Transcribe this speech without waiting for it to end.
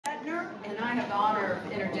and I have the honor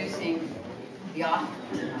of introducing the author.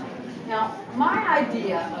 Now, my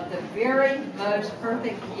idea of the very most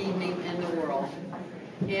perfect evening in the world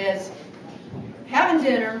is having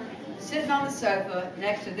dinner, sitting on the sofa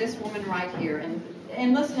next to this woman right here,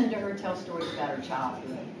 and listening to her tell stories about her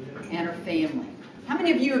childhood and her family. How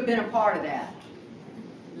many of you have been a part of that?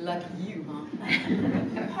 Lucky you, huh?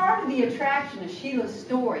 And part of the attraction of Sheila's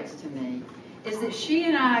stories to me is that she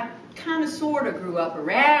and I kind of sort of grew up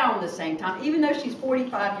around the same time, even though she's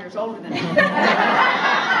 45 years older than me.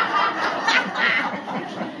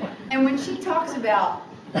 And when she talks about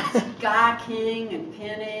Sky King and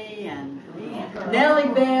Penny and Nellie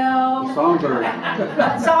Bell, Songbird,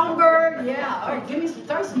 Songbird, yeah. All right,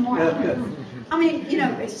 throw some more. I mean, you know,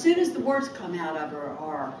 as soon as the words come out of her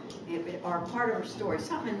are part of her story,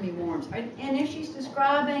 something in me warms. And if she's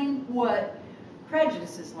describing what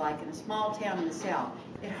prejudice is like in a small town in the South,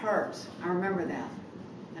 it hurts. I remember that.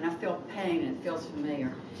 And I feel pain, and it feels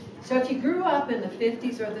familiar. So if you grew up in the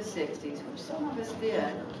 50s or the 60s, which some of us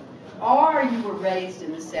did, or you were raised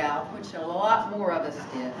in the South, which a lot more of us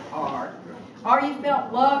did, or you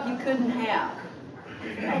felt love you couldn't have,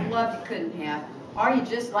 or you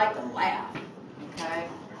just like to laugh, okay?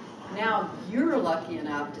 Now you're lucky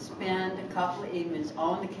enough to spend a couple of evenings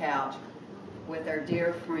on the couch with our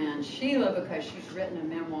dear friend Sheila, because she's written a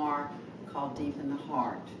memoir called Deep in the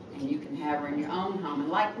Heart, and you can have her in your own home. And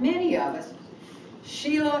like many of us,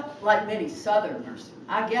 Sheila, like many Southerners,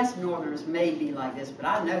 I guess Northerners may be like this, but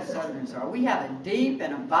I know Southerners are. We have a deep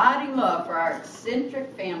and abiding love for our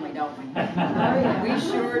eccentric family, don't we? We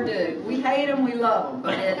sure do. We hate them, we love them,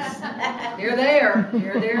 but they're there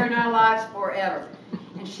in our lives forever.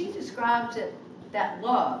 And she describes that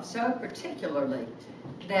love so particularly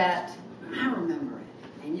that I remember it,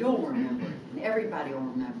 and you'll remember it, and everybody will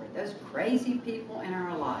remember it. Those crazy people in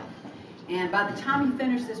our life. And by the time you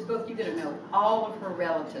finish this book, you're going to know all of her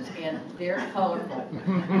relatives, and they're colorful.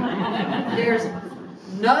 There's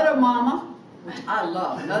Nutter Mama, which I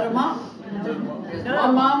love. Nutter Mama. There's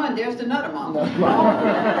one Mama, and there's the Nutter Mama.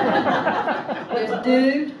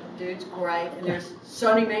 There's Dude's great, and there's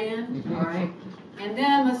Sonny Man, all right. And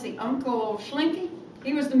then, let's see, Uncle Schlinky,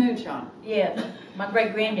 he was the moonshiner. Yeah, my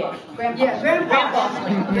great-granddad. Grandpa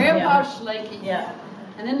Schlinky. Grandpa Schlinky. Yeah.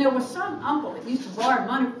 And then there was some uncle that used to borrow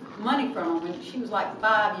money from him when she was like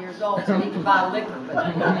 5 years old so he could buy liquor. But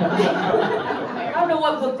I don't know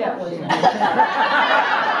what book that was.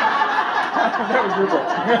 That was your book.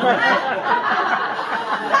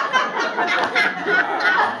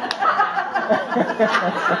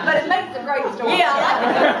 But it makes a great story. Yeah, I like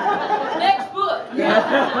it. Next book.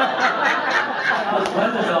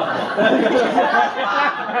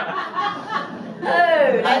 Oh,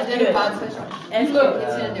 that's good. And look,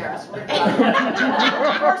 it's in there, I swear to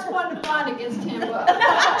God. First one to find it gets $10.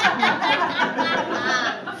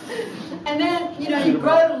 And then, you know, you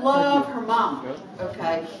grow to love her mom,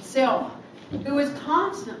 okay, Selma, who is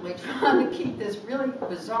constantly trying to keep this really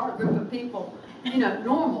bizarre group of people, you know,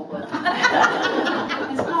 normal, but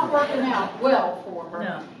it's not working out well for her.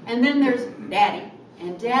 No. And then there's Daddy.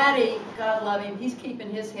 And Daddy, God love him, he's keeping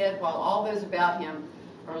his head while all those about him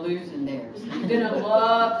are losing theirs. You're going to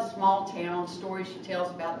love the small town stories she tells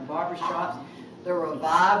about the barbershops, the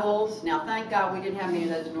revivals. Now, thank God we didn't have any of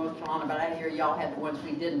those in North Carolina, but I hear y'all had the ones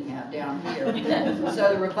we didn't have down here.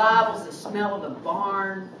 So the revivals, the smell of the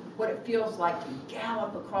barn, what it feels like to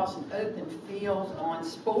gallop across an open field on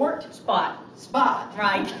Spot.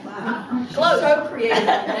 Right. Close. So creative in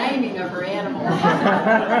the naming of her animals.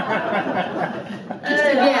 Just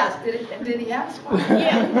a guess. Did he have Spot?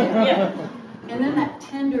 Yeah. And then that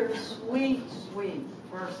tender, sweet, sweet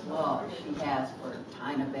first love she has for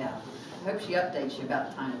Tina Beth. I hope she updates you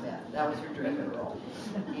about Tina Beth. That was her dream girl.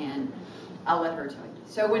 And I'll let her tell you.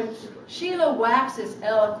 So when Sheila waxes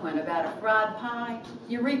eloquent about a fried pie,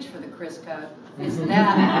 you reach for the Crisco. Is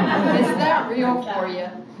that real for you?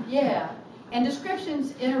 Yeah. And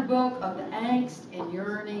descriptions in her book of the angst and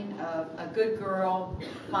yearning of a good girl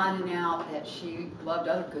finding out that she loved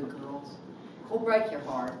other good girls will break your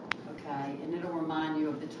heart, okay? And it'll remind you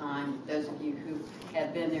of the time, those of you who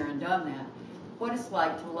have been there and done that, what it's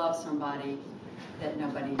like to love somebody that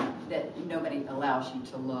nobody allows you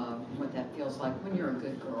to love, and what that feels like when you're a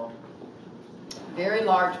good girl. A very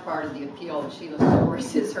large part of the appeal of Sheila's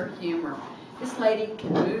stories is her humor. This lady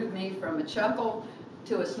can move me from a chuckle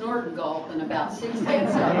to a snort and gulp in about 6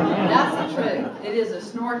 tenths of it. That's the truth. It is a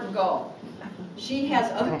snort and gulp. She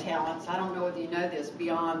has other talents, I don't know whether you know this,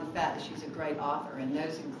 beyond the fact that she's a great author, and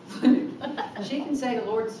those include, she can say the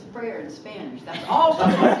Lord's Prayer in Spanish. That's all she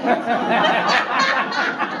can say.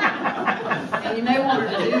 And you may want her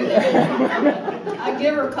to do that. I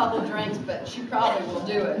give her a couple drinks, but she probably will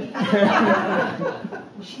do it.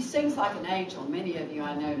 She sings like an angel. Many of you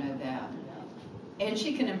I know that. And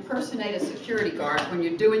she can impersonate a security guard when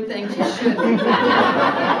you're doing things you shouldn't.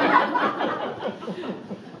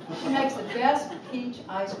 She makes the best peach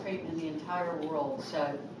ice cream in the entire world,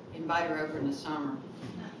 so invite her over in the summer.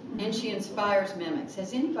 And she inspires mimics.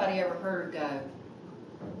 Has anybody ever heard her go,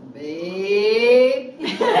 "Babe"?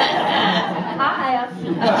 Hi.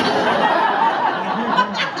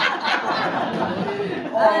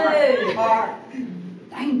 Or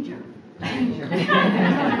danger, danger.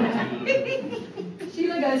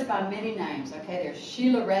 Sheila goes by many names, okay? There's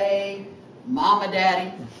Sheila Ray, Mama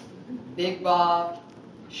Daddy, Big Bob,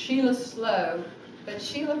 Sheila Slow, but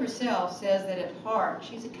Sheila herself says that at heart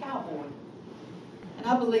she's a cowboy. And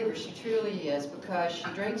I believe her, she truly is, because she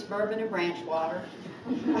drinks bourbon and branch water.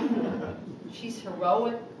 She's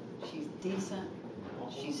heroic, she's decent,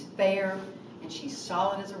 she's fair, and she's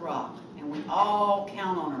solid as a rock. And we all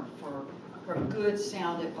count on her for her good,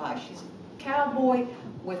 sound advice. She's a cowboy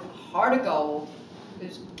with a heart of gold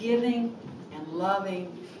who's giving and loving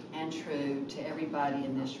and true to everybody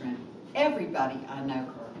in this room. Everybody I know her,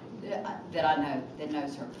 that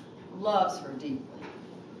knows her, loves her deeply.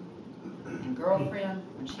 And girlfriend,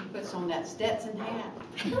 when she puts on that Stetson hat,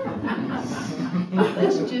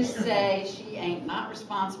 let's just say she ain't not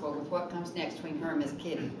responsible with what comes next between her and Miss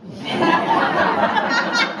Kitty.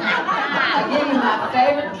 I'll give you my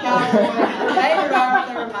favorite cowboy, my favorite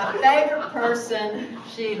author, my favorite person,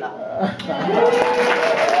 Sheila.